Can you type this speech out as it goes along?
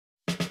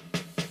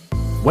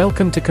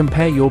Welcome to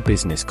Compare Your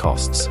Business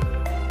Costs.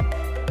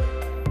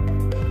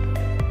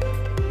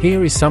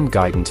 Here is some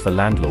guidance for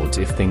landlords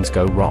if things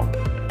go wrong.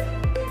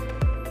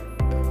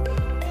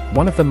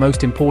 One of the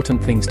most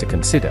important things to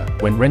consider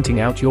when renting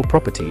out your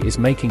property is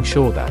making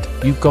sure that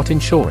you've got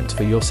insurance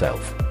for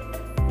yourself.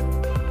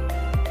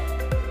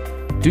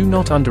 Do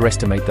not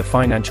underestimate the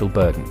financial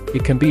burden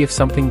it can be if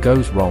something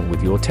goes wrong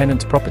with your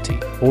tenant's property,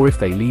 or if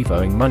they leave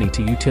owing money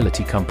to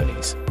utility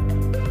companies.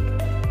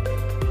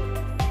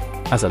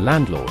 As a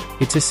landlord,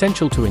 it's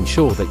essential to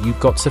ensure that you've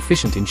got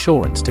sufficient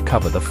insurance to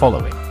cover the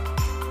following.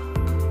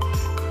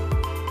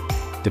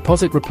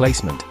 Deposit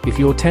replacement. If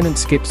your tenant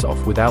skips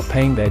off without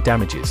paying their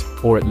damages,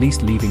 or at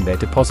least leaving their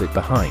deposit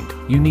behind,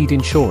 you need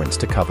insurance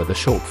to cover the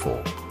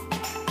shortfall.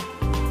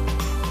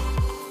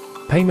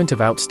 Payment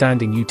of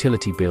outstanding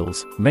utility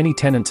bills. Many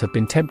tenants have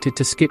been tempted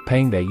to skip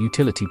paying their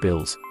utility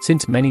bills,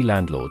 since many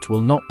landlords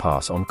will not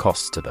pass on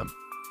costs to them.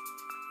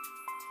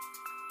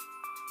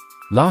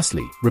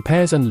 Lastly,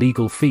 repairs and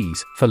legal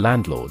fees. For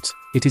landlords,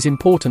 it is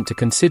important to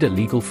consider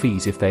legal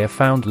fees if they are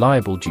found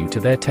liable due to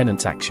their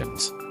tenants'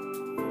 actions.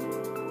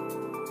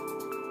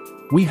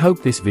 We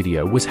hope this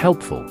video was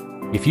helpful.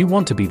 If you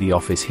want to be the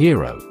office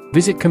hero,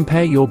 visit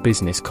Compare Your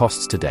Business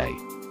Costs today.